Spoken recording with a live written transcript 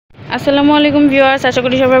আসসালামু আলাইকুম ভিউয়ার্স, আশা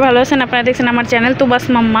করি সবাই ভালো আছেন। আপনারা দেখছেন আমার চ্যানেল তুবাস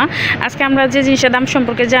মাম্মা। আজকে আমরা যে জিনিসের দাম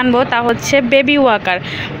সম্পর্কে জানবো তা হচ্ছে বেবি ওয়াকার।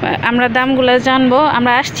 আমরা দামগুলো জানবো।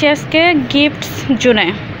 আমরা আসছি আজকে গিফট জোনে,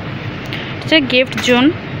 হচ্ছে গিফট জোন,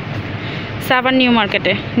 সাবান নিউ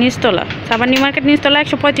মার্কেটে, নিচতলা, সাবান নিউ মার্কেট নিচতলা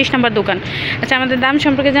 135 নম্বর দোকান। আচ্ছা, আমাদের দাম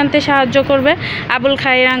সম্পর্কে জানতে সাহায্য করবে আবুল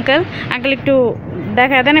খায়ের আঙ্কেল। আঙ্কেল একটু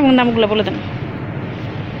দেখা দেন এবং দামগুলো বলে দেন।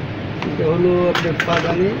 এটা হলো আপনার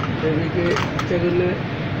পাদানি, বেবিকে ইচ্ছা করলে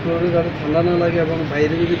ফ্লোরে যাতে ঠান্ডা না লাগে এবং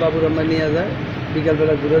বাইরে যদি বাবুর আমরা নিয়ে যায়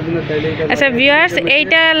বিকালবেলা ঘুরার জন্য তাইলে। আচ্ছা ভিউয়ার্স,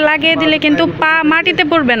 এইটা লাগিয়ে দিলে কিন্তু পা মাটিতে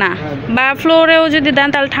পড়বে না বা ফ্লোরেও যদি দেন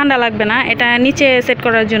তাহলে ঠান্ডা লাগবে না। এটা নিচে সেট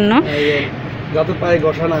করার জন্য, যাতে পায়ে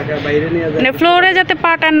ঘষা না খায়, বাইরে নিয়ে যায়, মানে ফ্লোরে যাতে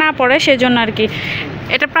পাটা না পড়ে সেজন্য আর কি।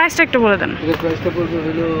 এটা প্রাইসটা একটু বলে দেন। এটা প্রাইসটা পড়বে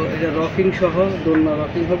হলো, এটা রকিং সহ দোলনা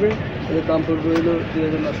রকিং হবে, এর দাম পড়বে হলো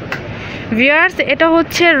 2900 টাকা। ভিউয়ার্স, এটা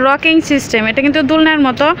হচ্ছে রকিং সিস্টেম, এটা কিন্তু দোলনার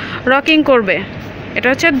মতো রকিং করবে। এটা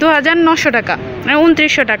হচ্ছে 2900 টাকা, মানে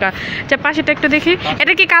 2900 টাকা। আচ্ছা, পাশেটা একটু দেখি।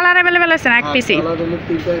 এটা কি কালার অ্যাভেলেবেল আছে না এক পিসি?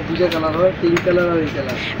 দুইটা কালার হয়, পিঙ্ক কালার আর এই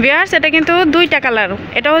কালার। ভিউয়ার্স, এটা কিন্তু দুইটা কালার,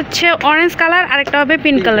 এটা হচ্ছে অরেঞ্জ কালার আর একটা হবে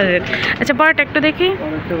পিঙ্ক কালারের। আচ্ছা, পরেরটা একটু দেখি।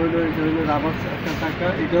 পরেরটা হলো এটা হলো রাবার একটা টাকা,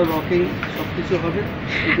 এটাও রকিং সবকিছু হবে।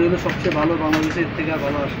 এটা হলো সবচেয়ে ভালো, বাংলাদেশের থেকে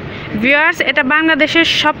ভালো আসে। ভিউয়ার্স, এটা বাংলাদেশের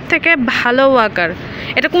সবথেকে ভালো ওয়াকার।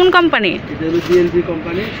 এটা কোন কোম্পানি? এটা হলো বিএলবি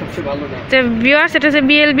কোম্পানি, সবচেয়ে ভালো দাম। আচ্ছা ভিউয়ার্স, এটা হচ্ছে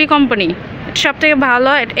বিএলবি কোম্পানি, সব থেকে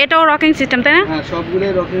ভালো। এটাও রকিং সিস্টেম, তাই না? হ্যাঁ,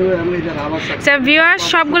 সবগুলোই রকিং হবে। আমি এটা রাবার। আচ্ছা ভিউয়ার্স,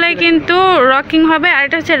 সবগুলোই কিন্তু রকিং হবে। আর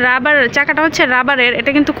এটা হচ্ছে রাবার, চাকাটা হচ্ছে রাবারের।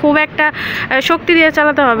 এটা কিন্তু খুব একটা শক্তি দিয়ে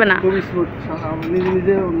চালাতে হবে না, খুব স্মুথ, নিজে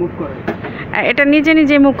নিজে মুভ করে। এটা নিজে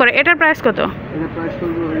নিজে মুভ করে। এটার প্রাইস কত? এটার প্রাইস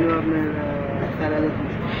করবে হলো আপনার 4200।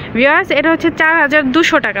 ভিউয়ার্স, এটা হচ্ছে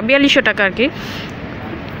 4200 টাকা, 4200 টাকা আর কি।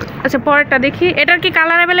 আচ্ছা, পরেরটা দেখি। এটার কি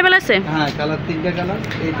কালার অ্যাভেলেবেল আছে? হ্যাঁ, কালার তিনটা কালার,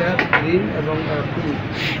 এটা গ্রিন এবং পিঙ্ক।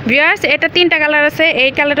 ভিউয়ার্স, এটা তিনটা কালার আছে।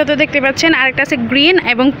 এই কালারটা তো দেখতে পাচ্ছেন, আরেকটা আছে গ্রিন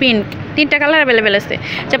এবং পিঙ্ক, তিনটা কালার অ্যাভেলেবেল আছে।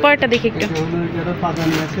 আচ্ছা, পরেরটা দেখি একটু। এটা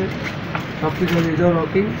পাদানি আছে, সব কিছু এটাও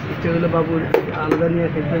রকিং। ইচ্ছে হলে বাবু আলাদা নিয়ে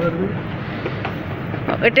খেলতে পারবে,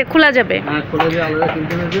 এটা খোলা যাবে। হ্যাঁ, খোলা দিয়ে আলাদা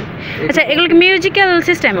কিনতে পারবে। আচ্ছা, এগুলো কি মিউজিক্যাল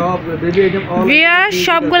সিস্টেম? সব বেবি আইটেম অল। ভিউয়ার্স,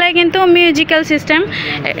 সবগুলাই কিন্তু মিউজিক্যাল সিস্টেম।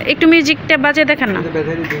 একটু মিউজিকটা বাজিয়ে দেখান না।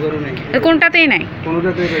 ব্যাটারি ঢোকানো নেই, কোনটাতেই নাই?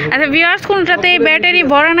 কোনোটাতেই। আচ্ছা ভিউয়ার্স, কোনটাতেই ব্যাটারি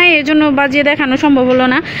ভরা নাই, এই জন্য বাজিয়ে দেখানো সম্ভব হলো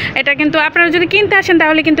না। এটা কিন্তু আপনারা যদি কিনতে আসেন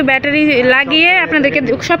তাহলে কিন্তু ব্যাটারি লাগিয়ে আপনাদেরকে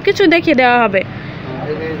সব কিছু দেখিয়ে দেওয়া হবে।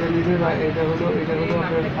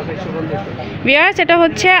 ভিউয়ার্স, এটা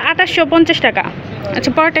হচ্ছে 2850 টাকা।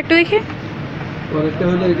 আচ্ছা, পরেরটা একটু দেখি। পরেরটা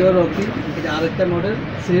হলো এটাও রকিং, এটা আরেকটা মডেল,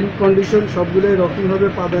 সেম কন্ডিশন, সবগুলোই রকিং হবে,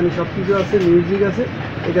 পাদানি সব কিছু আছে, মিউজিক আছে।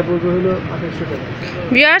 এটা পড়বে হলো 2800 টাকা।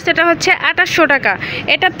 ভিউয়ার্স, এটা হচ্ছে 2800 টাকা।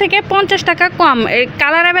 এটার থেকে 50 টাকা কম। এই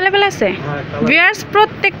কালার অ্যাভেলেবেল আছে? ভিউয়ার্স,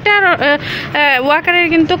 প্রত্যেকটা ওয়াকারের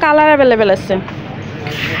কিন্তু কালার অ্যাভেলেবেল আছে।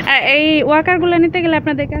 এই ওয়াকারগুলো নিতে গেলে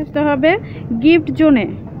আপনাদেরকে আসতে হবে গিফট জোনে,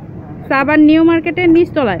 সাবান নিউ মার্কেটের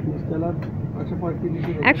নিচতলায়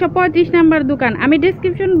 135 নাম্বার দোকান। আমি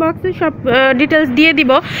ডিসক্রিপশন বক্সে সব ডিটেলস দিয়ে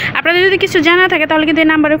দিব। আপনাদের যদি কিছু জানা থাকে তাহলে কিন্তু এই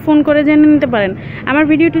নাম্বারে ফোন করে জেনে নিতে পারেন। আমার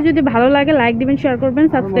ভিডিওটি যদি ভালো লাগে লাইক দিবেন, শেয়ার করবেন,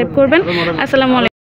 সাবস্ক্রাইব করবেন। আসসালামু আলাইকুম।